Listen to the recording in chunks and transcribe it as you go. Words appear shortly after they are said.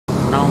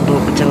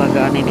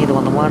kecelakaan ini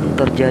teman-teman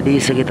terjadi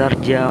sekitar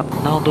jam.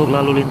 Nah, untuk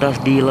lalu lintas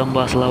di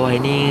Lembah Seulawah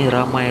ini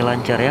ramai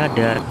lancar ya.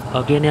 Dan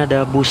oke, ini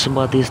ada bus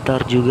Simpati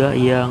Star juga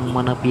yang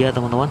menepi ya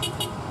teman-teman.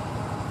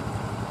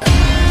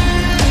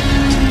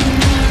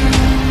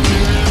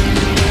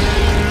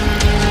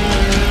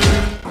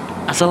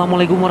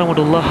 Assalamualaikum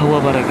warahmatullahi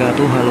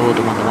wabarakatuh. Halo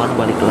teman-teman,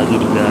 balik lagi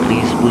di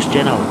Garis Bus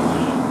Channel.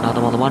 Nah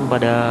teman-teman,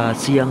 pada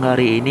siang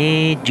hari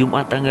ini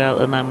Jumat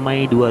tanggal 6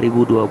 Mei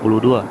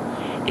 2022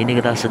 ini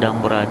kita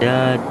sedang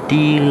berada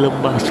di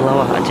Lembah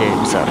Seulawah, Aceh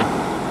Besar.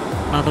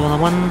 Nah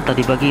teman-teman, tadi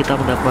pagi kita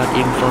mendapat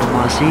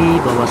informasi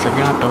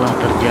bahwasanya telah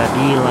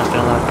terjadi laka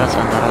lantas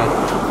antara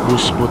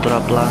bus Putra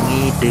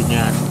Pelangi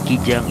dengan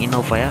Kijang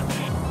Innova ya.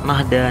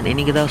 Nah, dan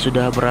ini kita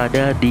sudah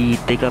berada di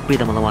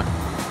TKP teman-teman.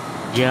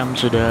 Jam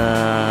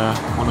sudah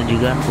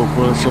menunjukkan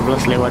pukul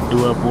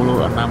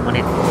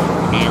 11:26.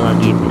 Ini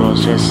lagi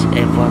proses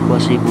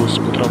evakuasi bus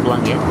Putra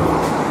Pelangi ya.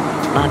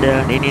 Nah,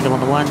 dan ini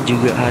teman-teman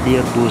juga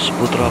hadir bus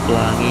Putra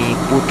Pelangi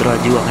Putra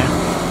Juang ya,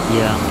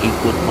 yang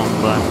ikut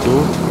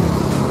membantu.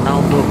 Nah,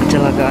 untuk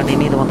kecelakaan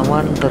ini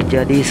teman-teman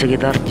terjadi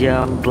sekitar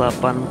jam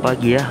 8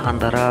 pagi ya,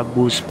 antara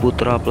bus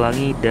Putra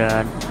Pelangi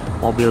dan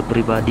mobil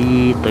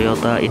pribadi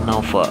Toyota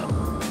Innova.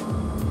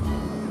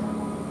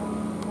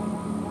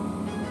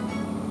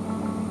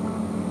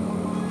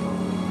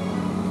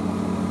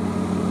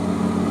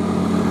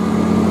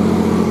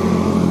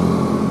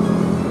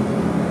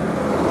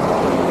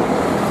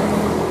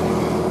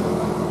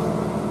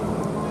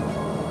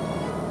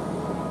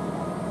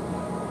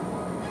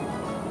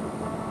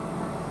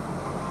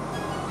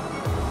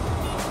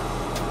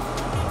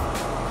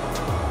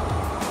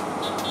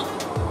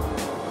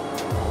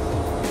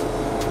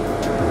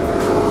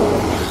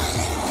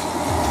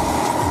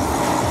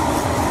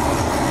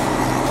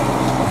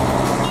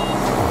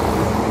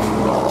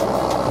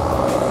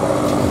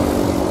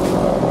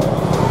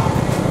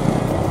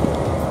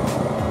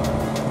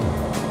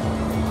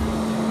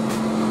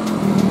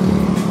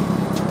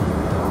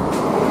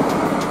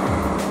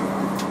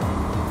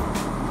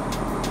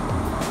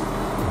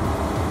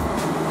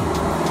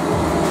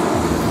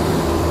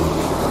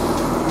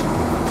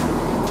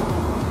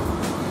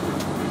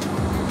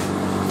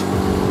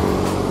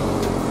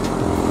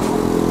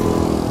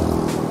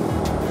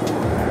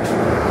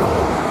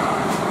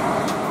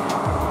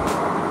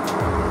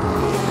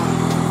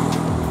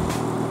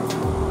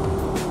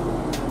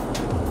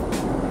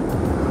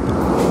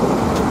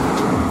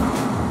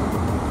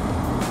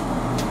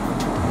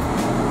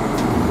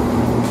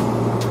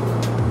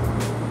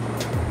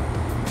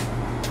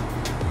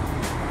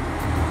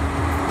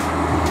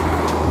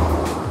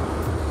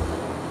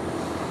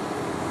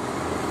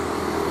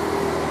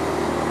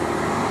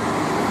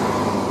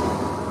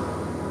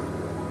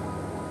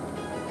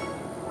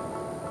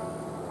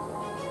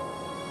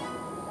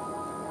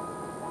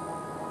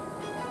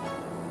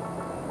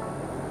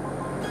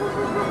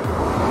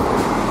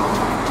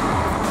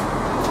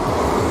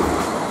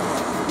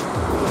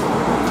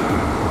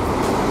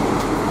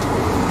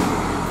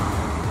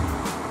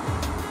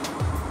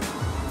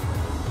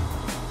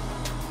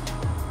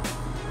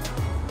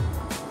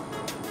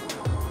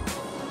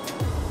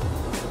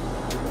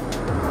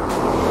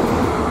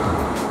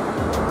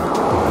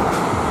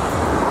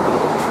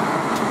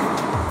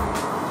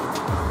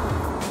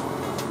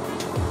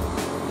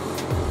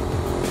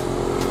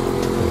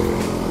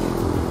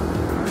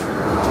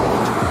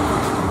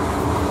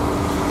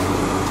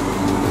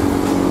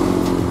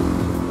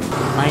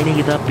 Nah,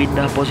 ini kita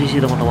pindah posisi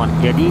teman-teman.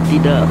 Jadi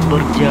tidak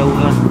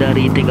berjauhan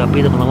dari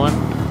TKP teman-teman,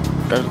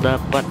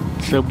 terdapat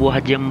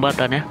sebuah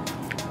jembatan ya.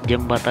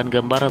 Jembatan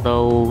gambar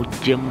atau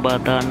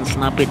jembatan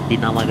Snapit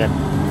dinamakan.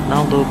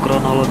 Nah, untuk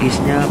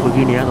kronologisnya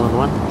begini ya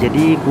teman-teman.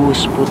 Jadi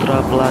bus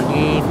Putra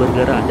Pelangi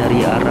bergerak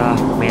dari arah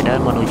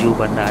Medan menuju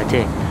Banda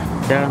Aceh,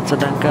 dan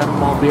sedangkan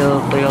mobil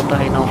Toyota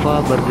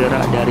Innova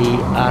bergerak dari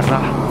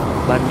arah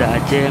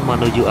Banda Aceh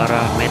menuju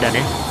arah Medan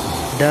ya.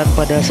 Dan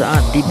pada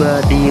saat tiba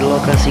di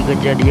lokasi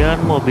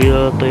kejadian,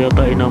 mobil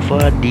Toyota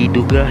Innova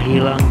diduga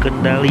hilang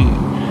kendali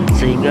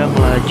sehingga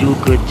melaju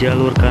ke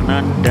jalur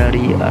kanan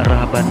dari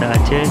arah Banda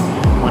Aceh,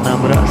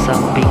 menabrak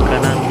samping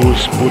kanan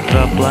bus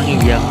Putra Pelangi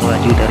yang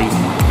melaju dari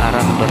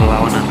arah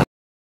berlawanan.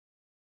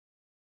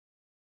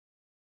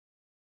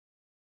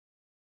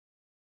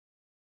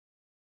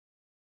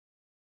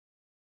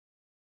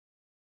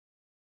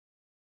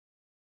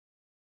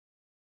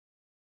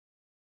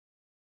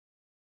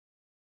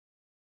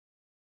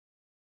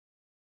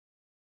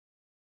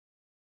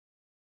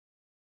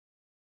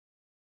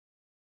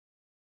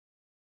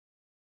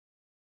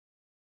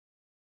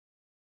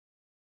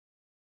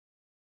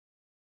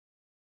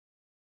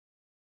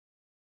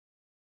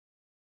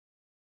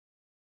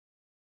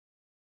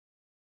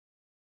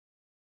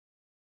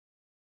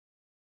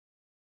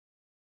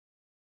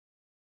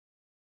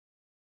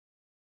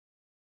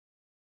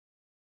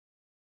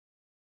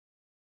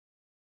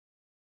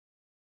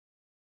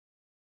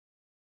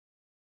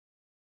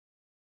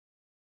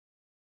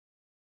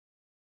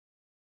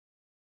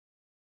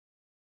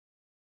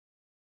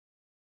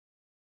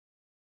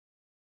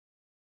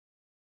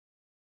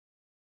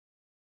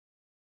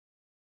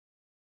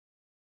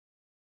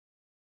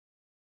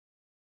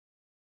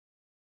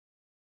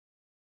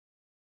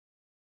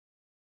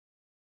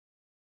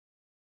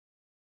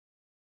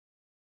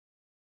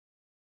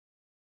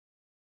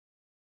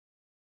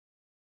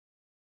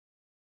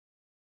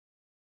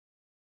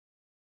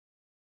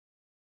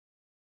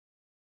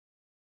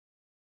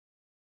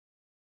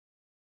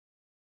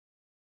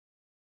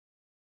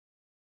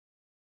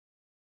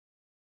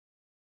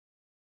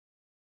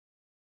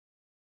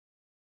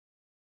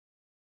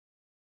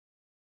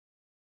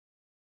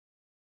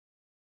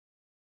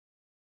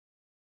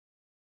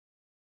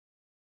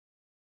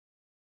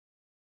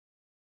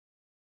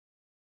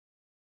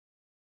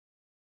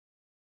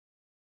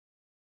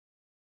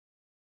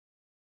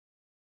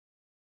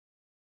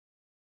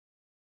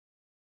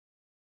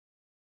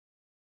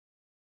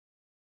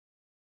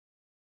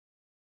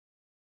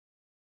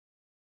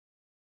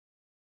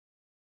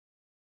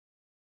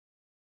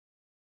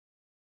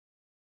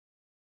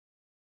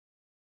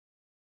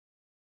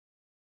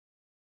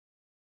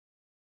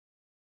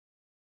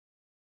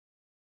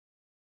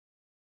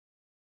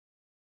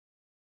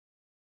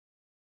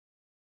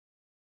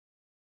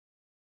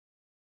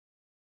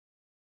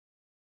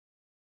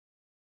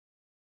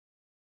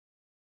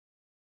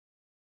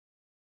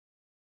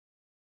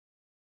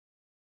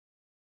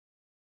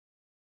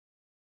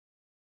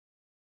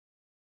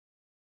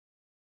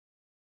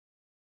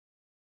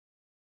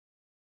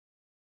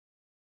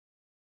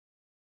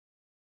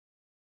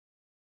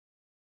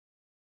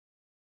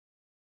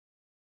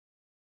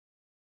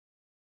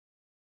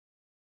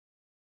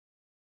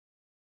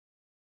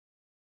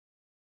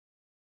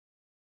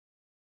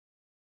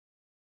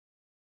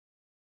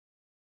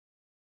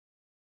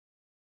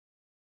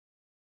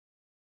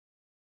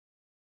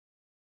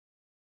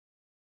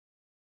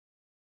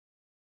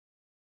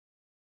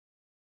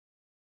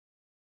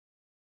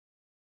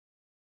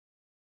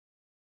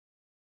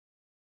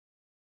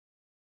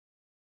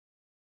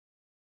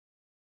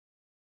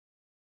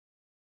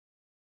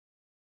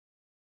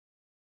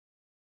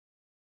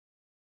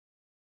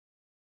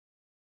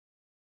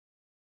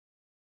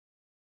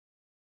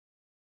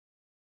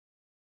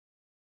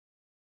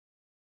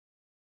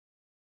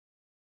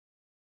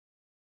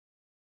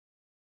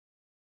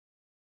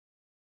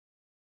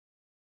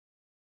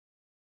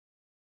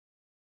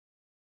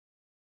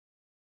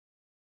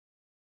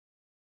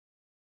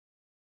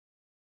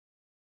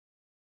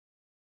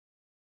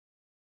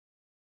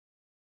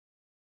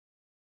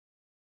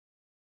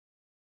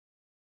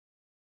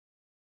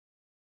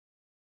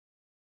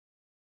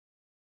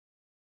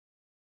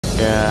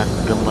 dan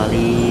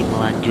kembali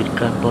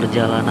melanjutkan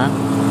perjalanan.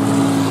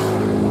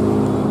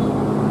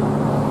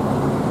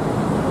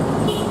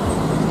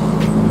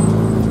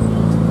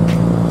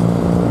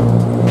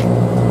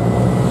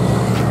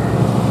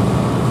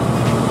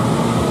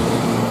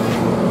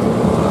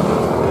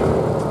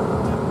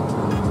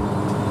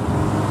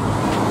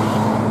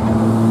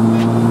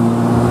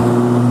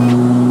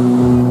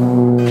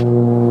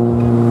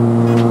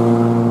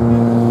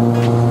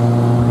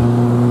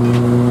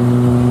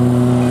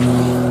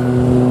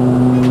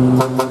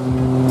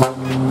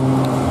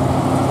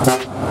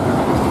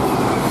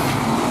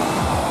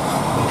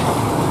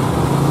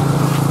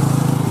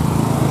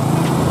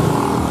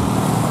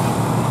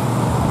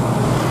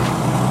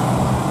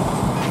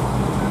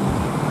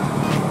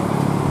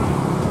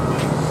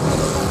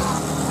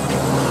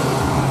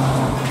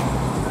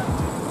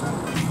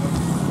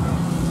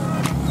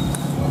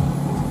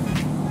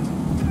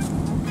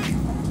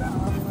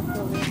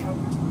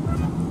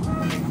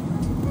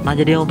 Nah,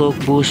 jadi untuk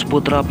bus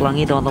Putra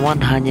Pelangi teman-teman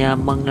hanya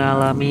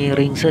mengalami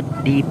ringset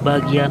di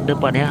bagian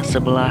depan ya,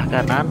 sebelah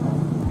kanan.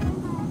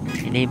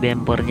 Ini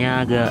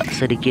bempernya agak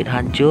sedikit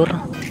hancur.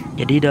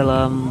 Jadi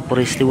dalam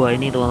peristiwa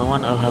ini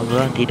teman-teman,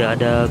 alhamdulillah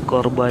tidak ada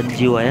korban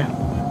jiwa ya.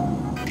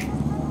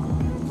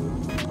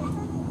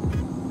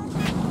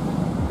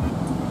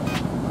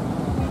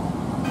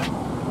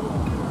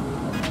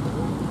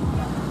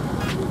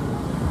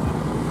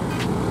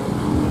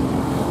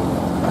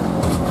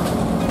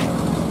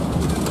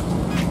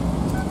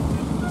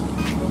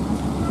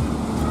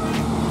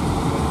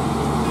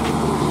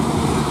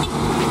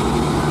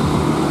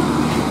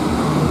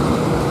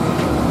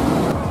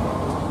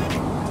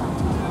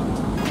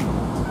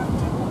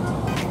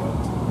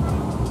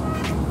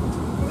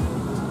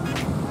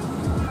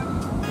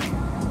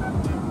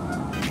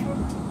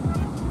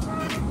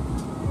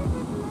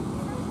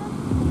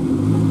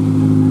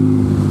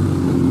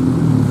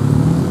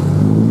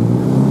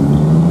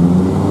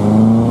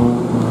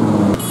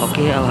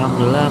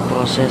 Alhamdulillah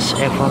proses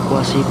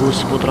evakuasi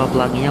bus Putra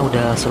Pelanginya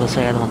udah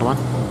selesai ya teman-teman.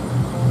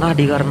 Nah,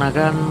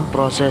 dikarenakan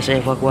proses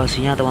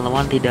evakuasinya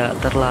teman-teman tidak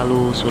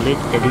terlalu sulit,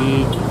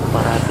 jadi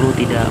para kru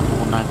tidak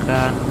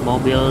menggunakan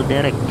mobil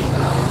derek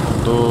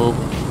untuk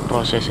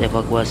proses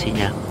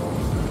evakuasinya.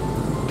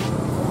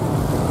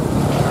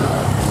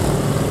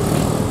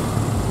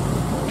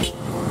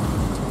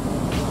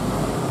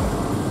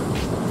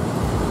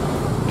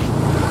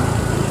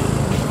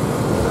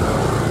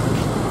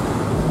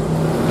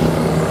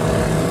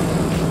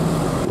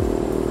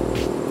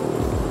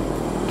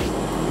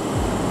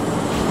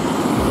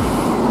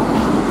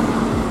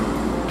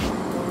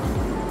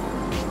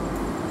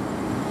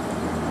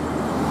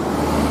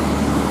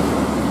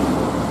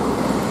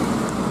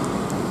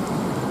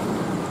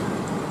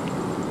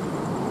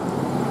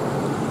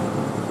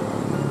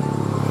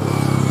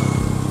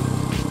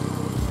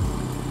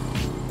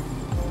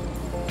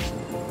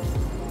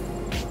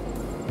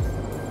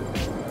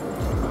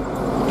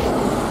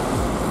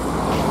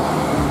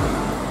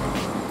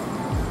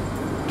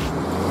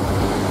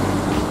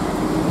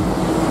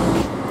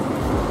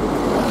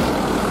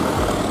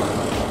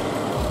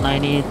 Nah,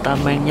 ini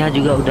tamengnya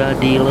juga udah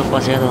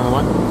dilepas ya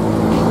teman-teman.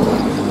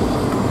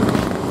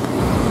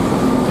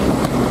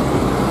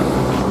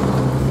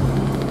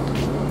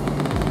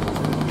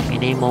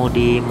 Ini mau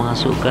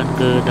dimasukkan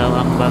ke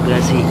dalam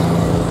bagasi.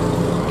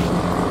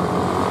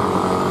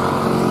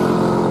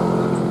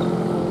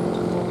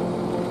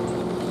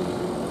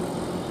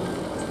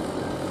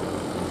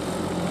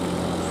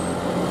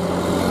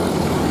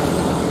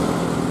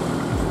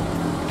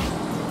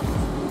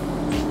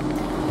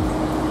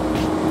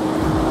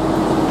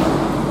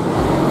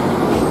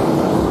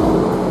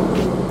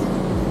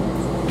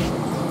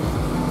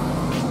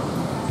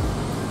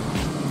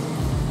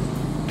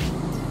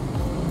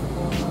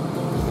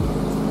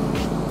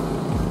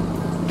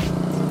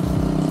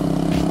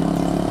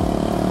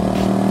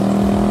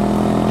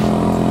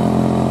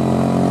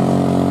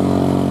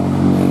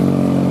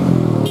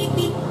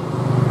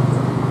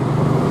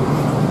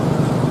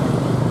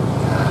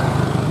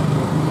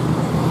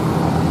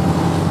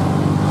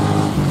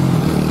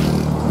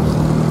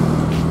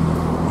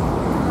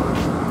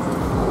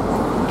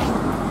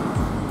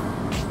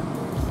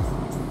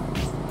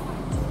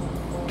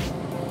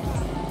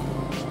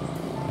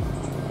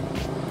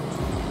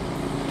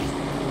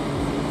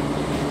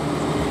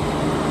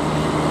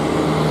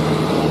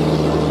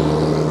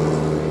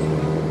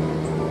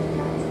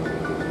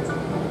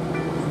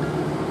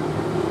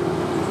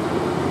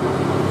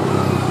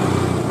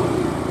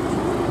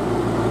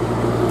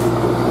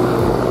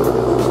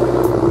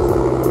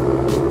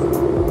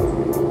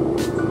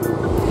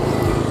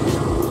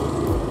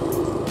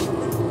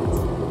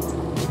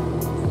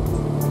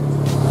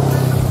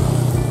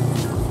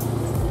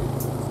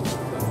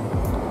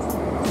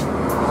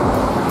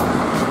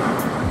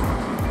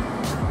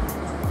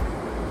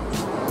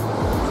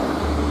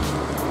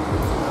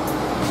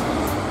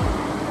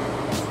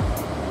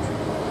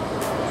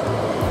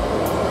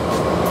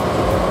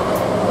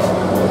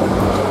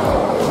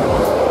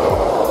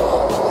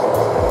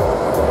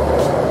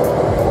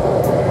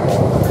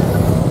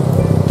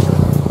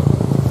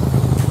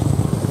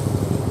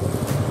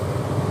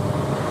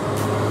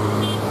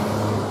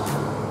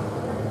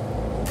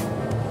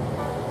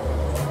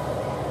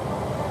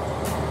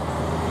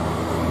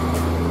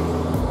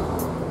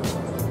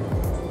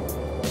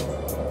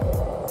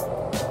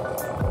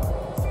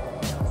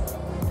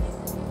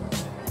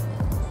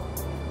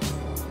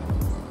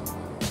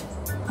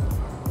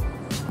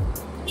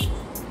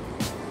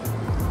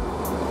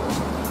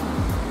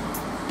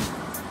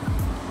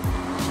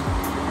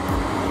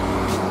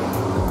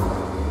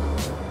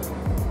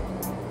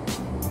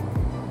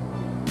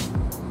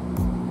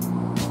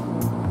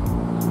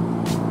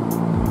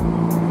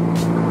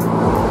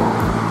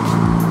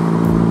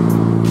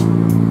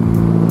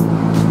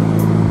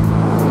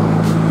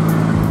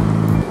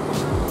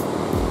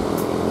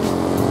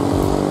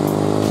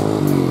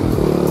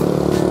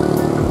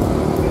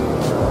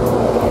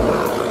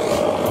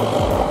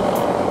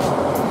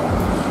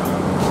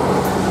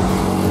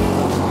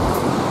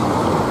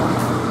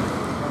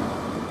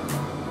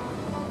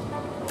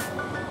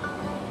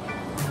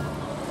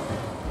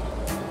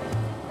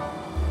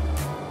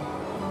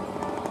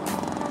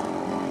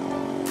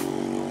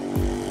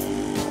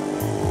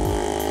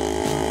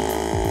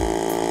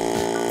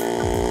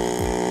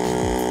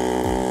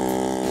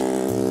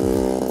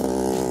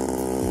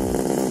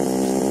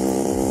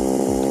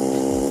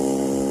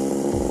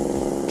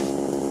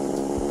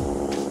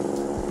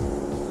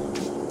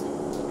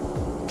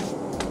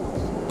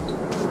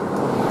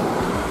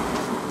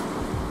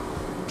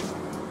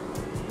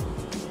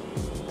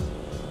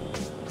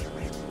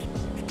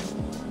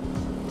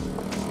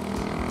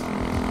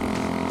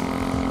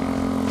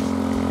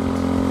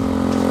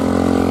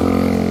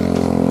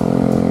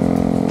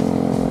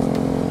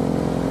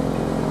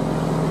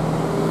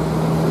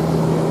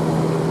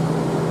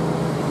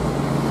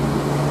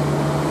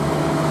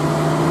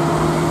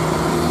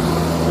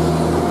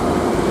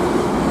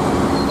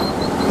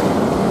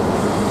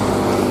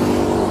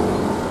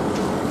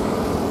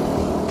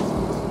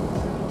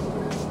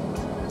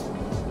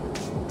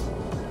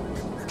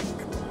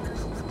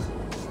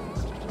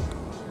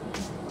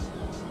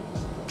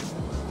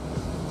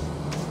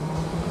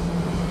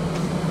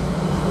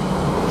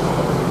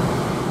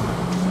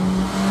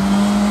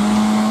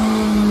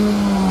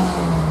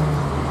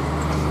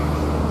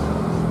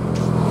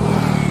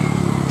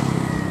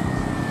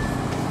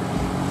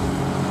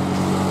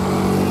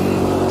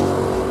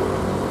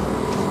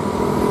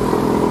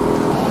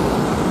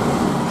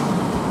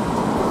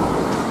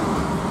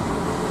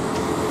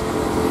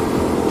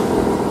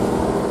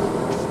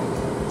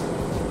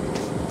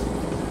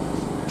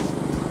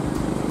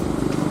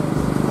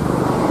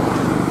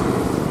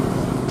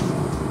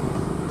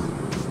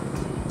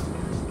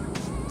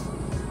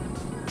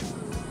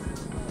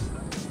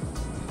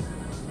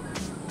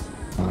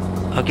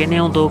 Oke, ini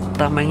untuk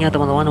tamengnya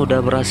teman-teman udah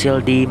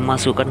berhasil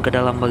dimasukkan ke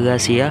dalam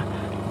bagasi ya.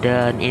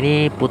 Dan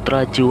ini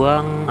Putra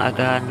Juang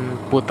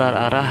akan putar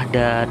arah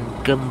dan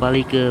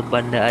kembali ke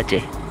Banda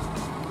Aceh.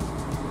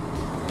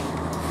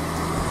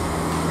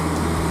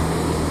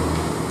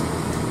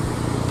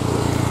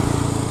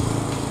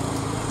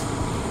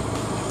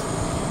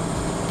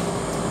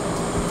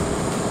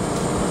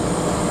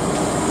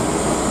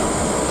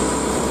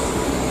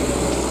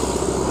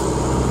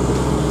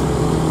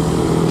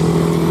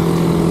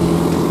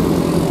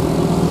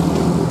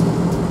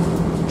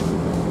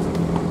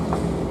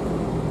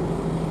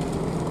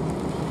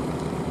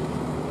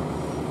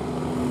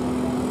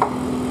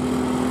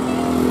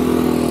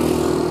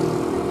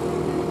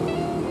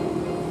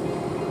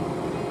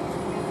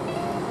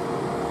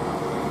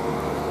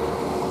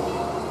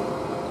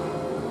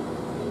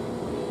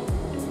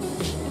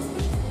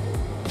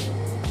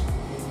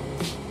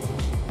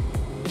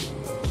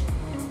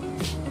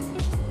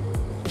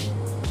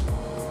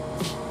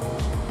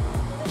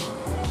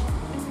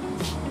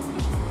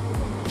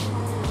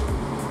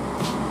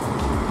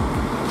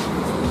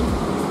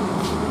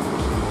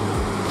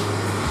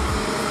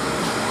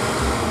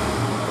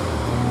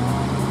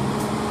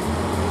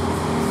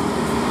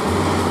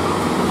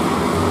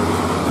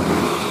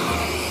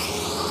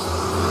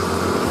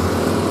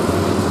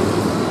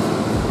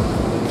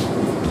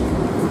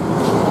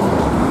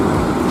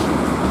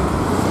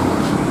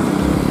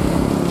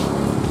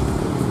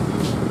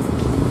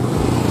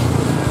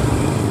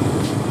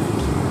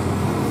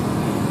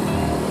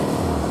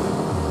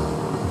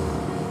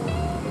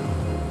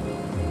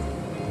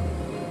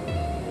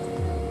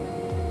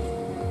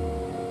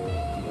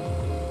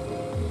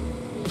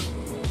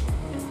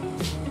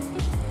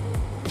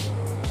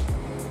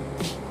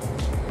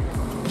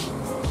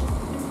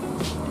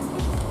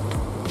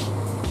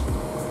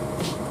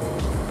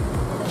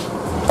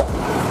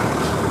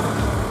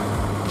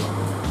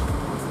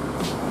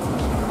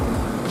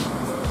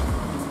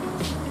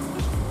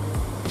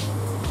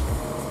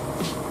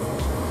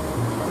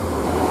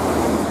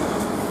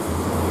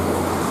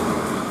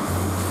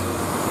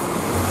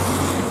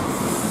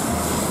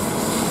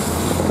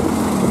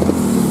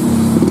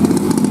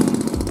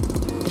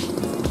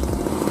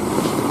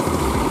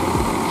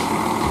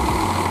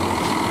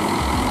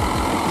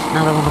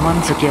 Nah teman-teman,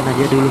 sekian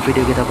aja dulu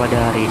video kita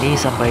pada hari ini.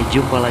 Sampai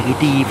jumpa lagi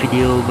di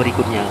video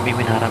berikutnya.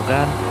 Mimin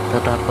harapkan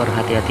tetap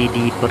berhati-hati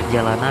di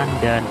perjalanan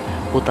dan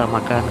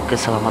utamakan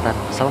keselamatan.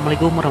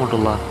 Assalamualaikum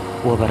warahmatullahi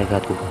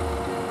wabarakatuh.